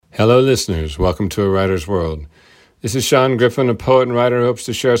Hello, listeners. Welcome to A Writer's World. This is Sean Griffin, a poet and writer who hopes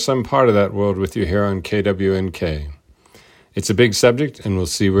to share some part of that world with you here on KWNK. It's a big subject, and we'll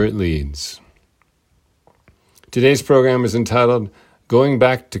see where it leads. Today's program is entitled, Going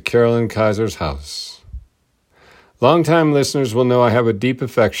Back to Carolyn Kaiser's House. Longtime listeners will know I have a deep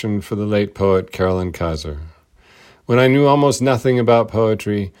affection for the late poet Carolyn Kaiser. When I knew almost nothing about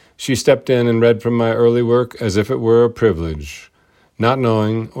poetry, she stepped in and read from my early work as if it were a privilege, not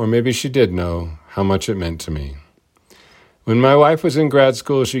knowing, or maybe she did know, how much it meant to me. When my wife was in grad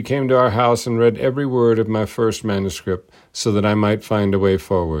school, she came to our house and read every word of my first manuscript so that I might find a way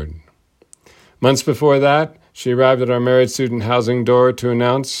forward. Months before that, she arrived at our married student housing door to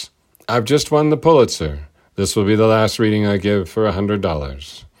announce, "I've just won the Pulitzer. This will be the last reading I give for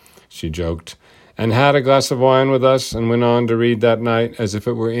 $100. She joked, and had a glass of wine with us and went on to read that night as if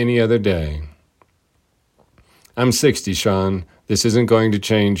it were any other day. I'm 60, Sean. This isn't going to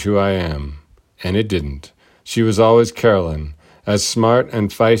change who I am. And it didn't. She was always Carolyn, as smart and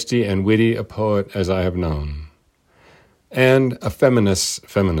feisty and witty a poet as I have known. And a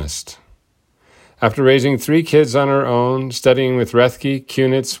feminist. After raising 3 kids on her own, studying with Rethke,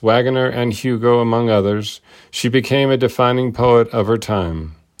 Kunitz, Wagoner, and Hugo, among others, she became a defining poet of her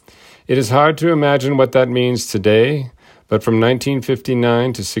time. It is hard to imagine what that means today, but from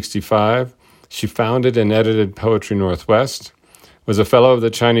 1959 to 65, she founded and edited Poetry Northwest, was a fellow of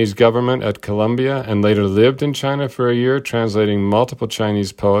the Chinese government at Columbia, and later lived in China for a year, translating multiple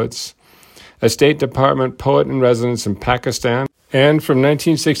Chinese poets, a State Department poet-in-residence in Pakistan, and from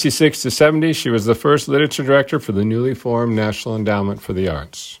 1966 to 70, she was the first literature director for the newly formed National Endowment for the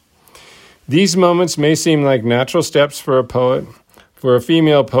Arts. These moments may seem like natural steps for a poet. For a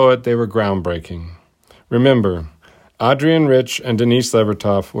female poet, they were groundbreaking. Remember, Adrienne Rich and Denise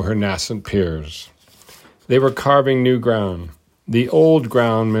Levertov were her nascent peers. They were carving new ground. The old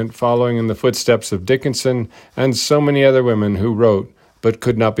ground meant following in the footsteps of Dickinson and so many other women who wrote but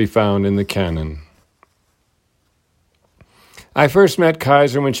could not be found in the canon. I first met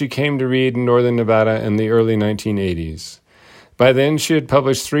Kaiser when she came to read in Northern Nevada in the early 1980s. By then, she had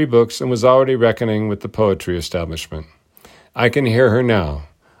published 3 books and was already reckoning with the poetry establishment. I can hear her now.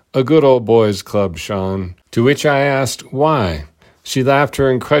 A good old boys' club, Sean. To which I asked, why? She laughed her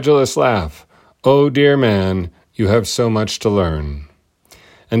incredulous laugh. Oh, dear man, you have so much to learn.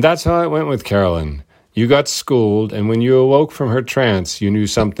 And that's how it went with Carolyn. You got schooled, and when you awoke from her trance, you knew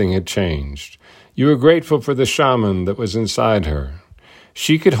something had changed. You were grateful for the shaman that was inside her.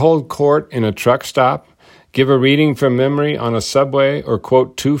 She could hold court in a truck stop, give a reading from memory on a subway, or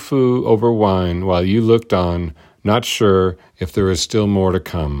quote Tu Fu over wine while you looked on, not sure if there was still more to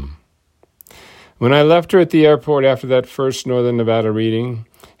come. When I left her at the airport after that first Northern Nevada reading,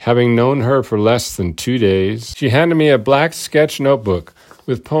 having known her for less than 2 days, she handed me a black sketch notebook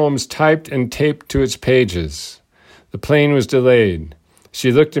with poems typed and taped to its pages. The plane was delayed.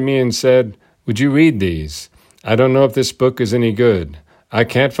 She looked at me and said, "Would you read these? I don't know if this book is any good. I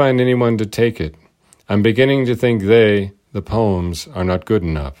can't find anyone to take it. I'm beginning to think the poems, are not good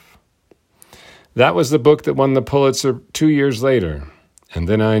enough." That was the book that won the Pulitzer 2 years later. And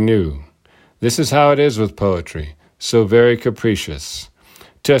then I knew. This is how it is with poetry, so very capricious.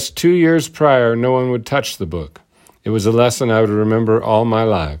 Just 2 years prior, no one would touch the book. It was a lesson I would remember all my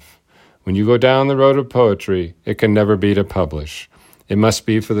life. When you go down the road of poetry, it can never be to publish. It must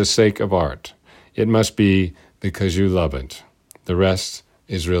be for the sake of art. It must be because you love it. The rest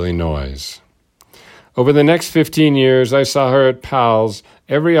is really noise. Over the next 15 years, I saw her at Powell's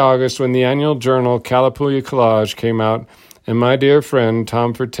every August when the annual journal Calapooya Collage came out, and my dear friend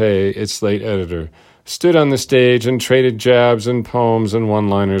Tom Forte, its late editor, stood on the stage and traded jabs and poems and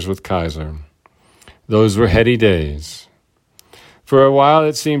one-liners with Kaiser. Those were heady days. For a while,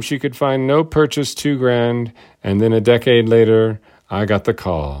 it seemed she could find no purchase too grand, and then a decade later, I got the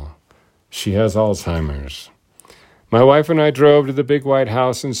call. She has Alzheimer's. My wife and I drove to the big white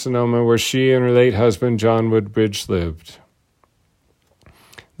house in Sonoma where she and her late husband, John Woodbridge, lived.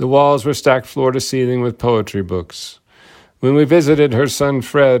 The walls were stacked floor to ceiling with poetry books. When we visited, her son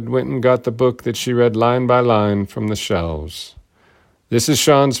Fred went and got the book that she read line by line from the shelves. "This is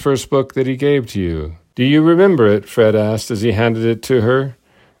Sean's first book that he gave to you. Do you remember it?" Fred asked as he handed it to her.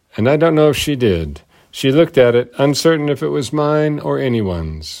 And I don't know if she did. She looked at it, uncertain if it was mine or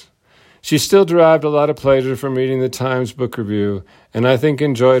anyone's. She still derived a lot of pleasure from reading the Times Book Review, and I think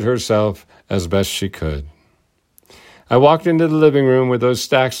enjoyed herself as best she could. I walked into the living room where those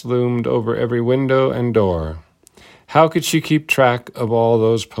stacks loomed over every window and door. How could she keep track of all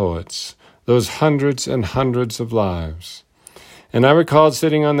those poets, those hundreds and hundreds of lives? And I recalled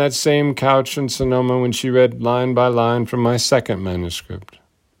sitting on that same couch in Sonoma when she read line by line from my second manuscript.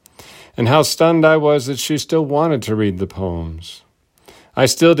 and how stunned I was that she still wanted to read the poems. I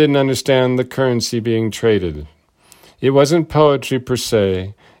still didn't understand the currency being traded. It wasn't poetry per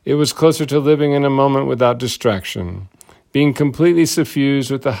se. It was closer to living in a moment without distraction, being completely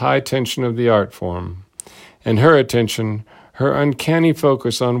suffused with the high tension of the art form. And her attention, her uncanny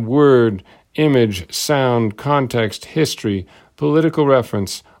focus on word, image, sound, context, history, political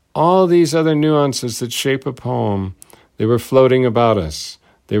reference, all these other nuances that shape a poem, they were floating about us.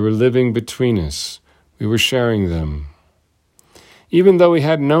 They were living between us. We were sharing them. Even though we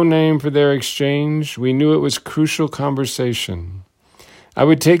had no name for their exchange, we knew it was crucial conversation. I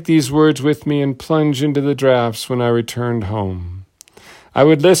would take these words with me and plunge into the drafts when I returned home. I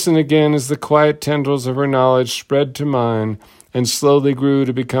would listen again as the quiet tendrils of her knowledge spread to mine and slowly grew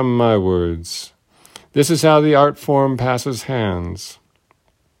to become my words. This is how the art form passes hands,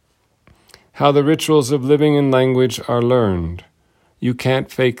 how the rituals of living in language are learned. You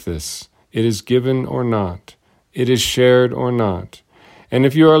can't fake this. It is given or not. It is shared or not. And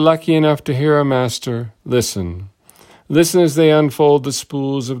if you are lucky enough to hear a master, listen. Listen as they unfold the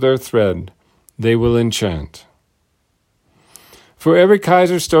spools of their thread. They will enchant. For every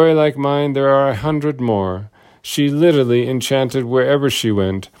Kaiser story like mine, there are 100 more. She literally enchanted wherever she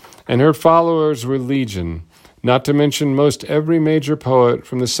went, and her followers were legion, not to mention most every major poet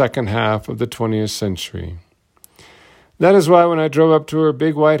from the second half of the 20th century. That is why when I drove up to her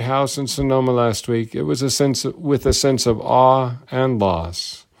big white house in Sonoma last week, it was with a sense of awe and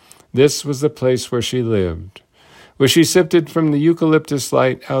loss. This was the place where she lived, where she sifted from the eucalyptus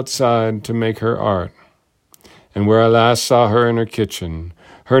light outside to make her art, and where I last saw her in her kitchen,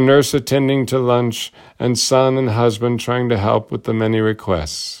 her nurse attending to lunch, and son and husband trying to help with the many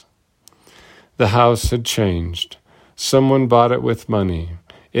requests. The house had changed. Someone bought it with money.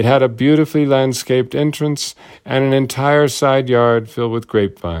 It had a beautifully landscaped entrance and an entire side yard filled with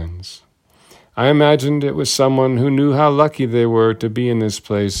grapevines. I imagined it was someone who knew how lucky they were to be in this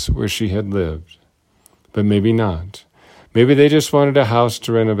place where she had lived. But maybe not. Maybe they just wanted a house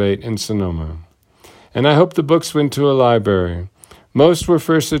to renovate in Sonoma. And I hope the books went to a library. Most were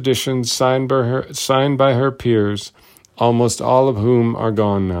first editions signed by her peers, almost all of whom are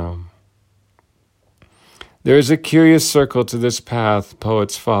gone now. There is a curious circle to this path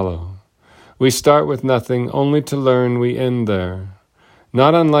poets follow. We start with nothing, only to learn we end there.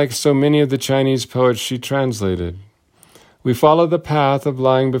 Not unlike so many of the Chinese poets she translated. We follow the path of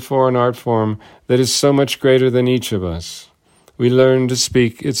lying before an art form that is so much greater than each of us. We learn to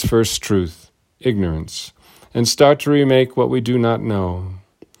speak its first truth, ignorance, and start to remake what we do not know.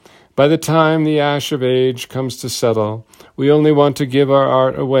 By the time the ash of age comes to settle, we only want to give our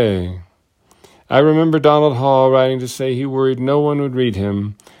art away. I remember Donald Hall writing to say he worried no one would read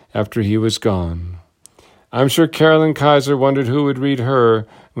him after he was gone. I'm sure Carolyn Kaiser wondered who would read her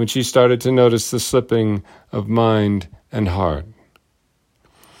when she started to notice the slipping of mind and heart.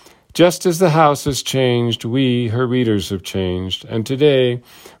 Just as the house has changed, we, her readers, have changed, and today,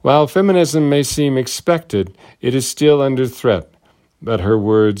 while feminism may seem expected, it is still under threat, but her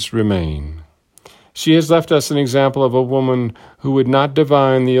words remain. She has left us an example of a woman who would not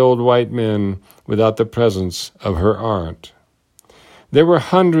divine the old white men without the presence of her art. There were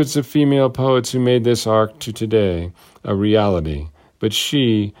hundreds of female poets who made this art to today a reality, but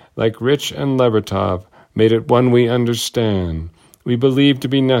she, like Rich and Levertov, made it one we understand, we believe to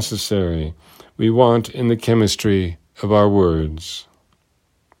be necessary, we want in the chemistry of our words.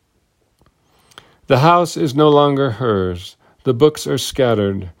 The house is no longer hers. The books are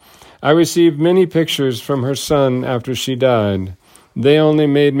scattered. I received many pictures from her son after she died. They only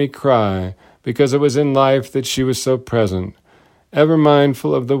made me cry, because it was in life that she was so present, ever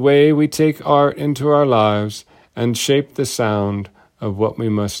mindful of the way we take art into our lives and shape the sound of what we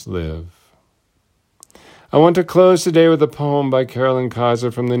must live. I want to close today with a poem by Carolyn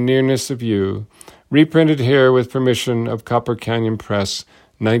Kaiser from The Nearness of You, reprinted here with permission of Copper Canyon Press,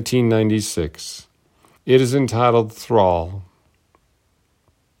 1996. It is entitled Thrall.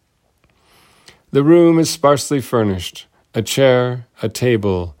 The room is sparsely furnished, a chair, a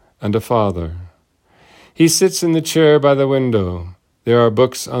table, and a father. He sits in the chair by the window. There are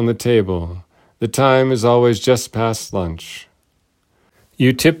books on the table. The time is always just past lunch.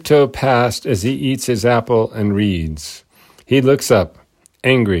 You tiptoe past as he eats his apple and reads. He looks up,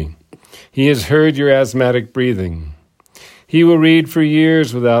 angry. He has heard your asthmatic breathing. He will read for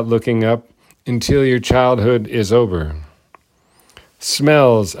years without looking up until your childhood is over.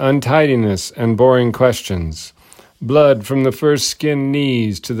 Smells, untidiness, and boring questions. Blood from the first skinned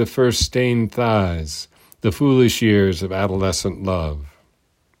knees to the first stained thighs. The foolish years of adolescent love.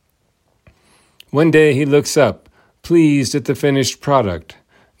 One day he looks up, pleased at the finished product.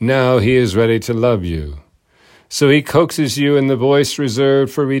 Now he is ready to love you. So he coaxes you in the voice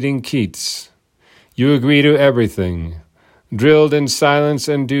reserved for reading Keats. You agree to everything. Drilled in silence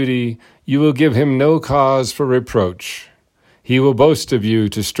and duty, you will give him no cause for reproach. He will boast of you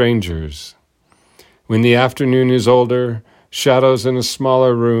to strangers. When the afternoon is older, shadows in a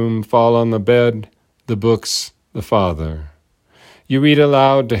smaller room fall on the bed, the books, the father. You read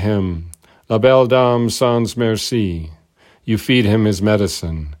aloud to him, La Belle Dame sans merci. You feed him his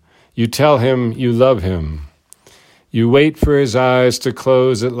medicine. You tell him you love him. You wait for his eyes to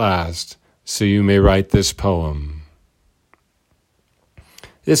close at last, so you may write this poem.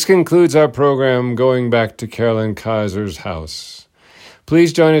 This concludes our program Going Back to Carolyn Kaiser's House.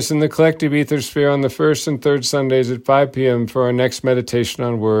 Please join us in the collective ethersphere on the first and third Sundays at 5 p.m. for our next meditation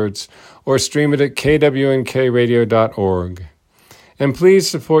on words, or stream it at kwnkradio.org. And please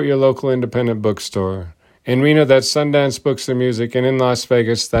support your local independent bookstore. In Reno, that's Sundance Books and Music, and in Las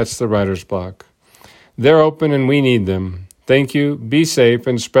Vegas, that's the Writer's Block. They're open and we need them. Thank you, be safe,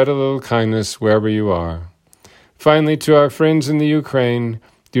 and spread a little kindness wherever you are. Finally, to our friends in the Ukraine,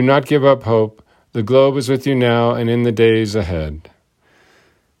 do not give up hope. The globe is with you now and in the days ahead.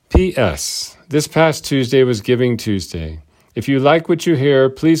 P.S. This past Tuesday was Giving Tuesday. If you like what you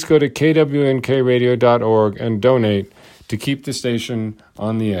hear, please go to kwnkradio.org and donate to keep the station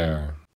on the air.